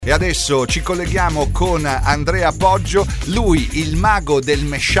E adesso ci colleghiamo con Andrea Poggio, lui il mago del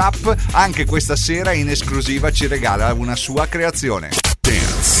mashup, anche questa sera in esclusiva ci regala una sua creazione.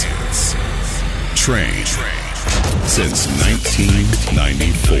 Dance Train since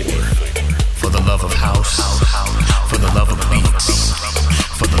 1994. For the love of house, for the love of beats,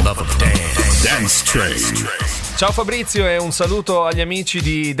 for the love of dance. Dance Train. Ciao Fabrizio e un saluto agli amici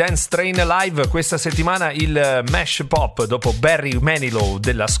di DanceTrainLive. Questa settimana il MashPop, dopo Barry Manilow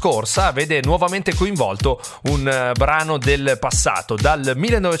della scorsa, vede nuovamente coinvolto un brano del passato. Dal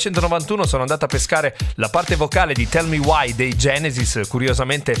 1991 sono andato a pescare la parte vocale di Tell Me Why dei Genesis,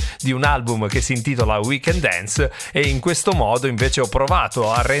 curiosamente di un album che si intitola Weekend Dance, e in questo modo invece ho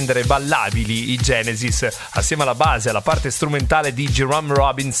provato a rendere ballabili i Genesis assieme alla base, alla parte strumentale di Jerome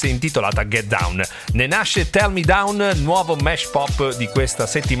Robins intitolata Get Down. Ne nasce Tell Me Down, nuovo MashPop di questa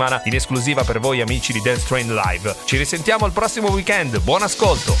settimana in esclusiva per voi amici di DanceTrainLive. Ci risentiamo al prossimo weekend, buon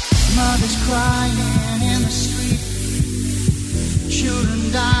ascolto. Mothers crying in the street, children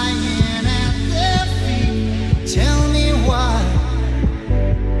dying at their feet. Tell me why,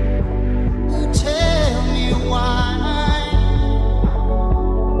 tell me why.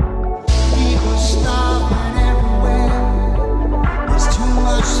 People starving everywhere. There's too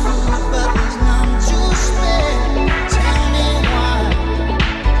much food but there's none to spare.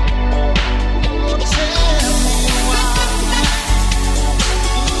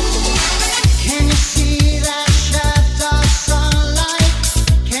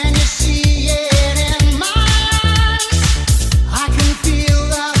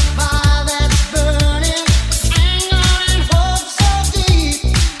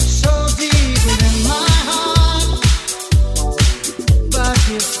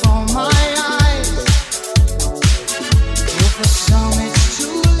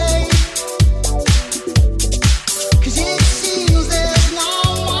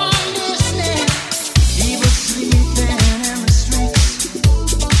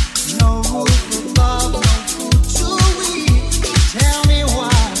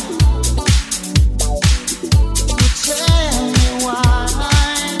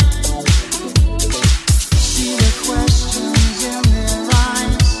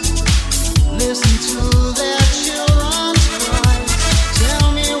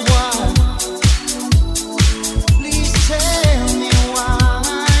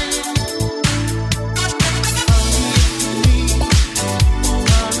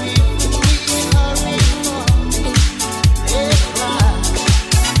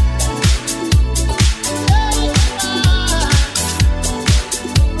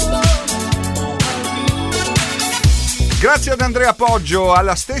 Grazie ad Andrea Poggio.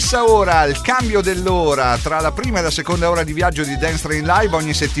 Alla stessa ora, al cambio dell'ora, tra la prima e la seconda ora di viaggio di DanceTrainLive,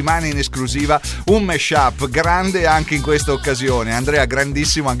 ogni settimana in esclusiva un mashup grande anche in questa occasione. Andrea,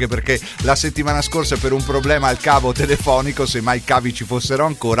 grandissimo, anche perché la settimana scorsa per un problema al cavo telefonico, se mai i cavi ci fossero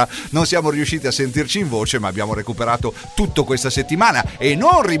ancora, non siamo riusciti a sentirci in voce, ma abbiamo recuperato tutto questa settimana, e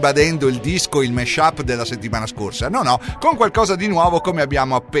non ribadendo il disco, il mashup della settimana scorsa, no, con qualcosa di nuovo come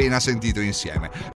abbiamo appena sentito insieme.